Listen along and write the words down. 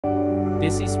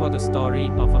This is what the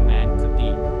story of a man could be.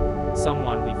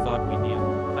 Someone we thought we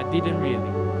knew, but didn't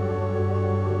really.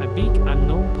 A big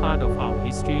unknown part of our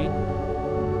history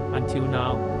until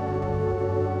now.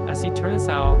 As it turns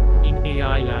out, in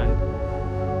AI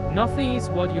land, nothing is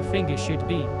what you think it should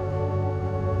be.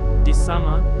 This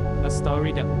summer, a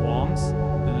story that warms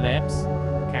the labs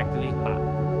cackling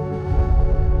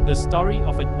heart. The story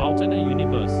of an alternate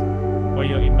universe, where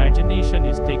your imagination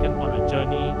is taken on a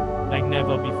journey like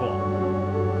never before.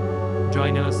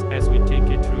 Join us as we take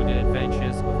you through the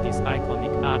adventures of this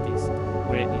iconic artist,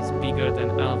 where he's bigger than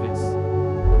Elvis.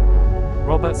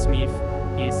 Robert Smith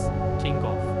is King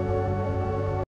Goth.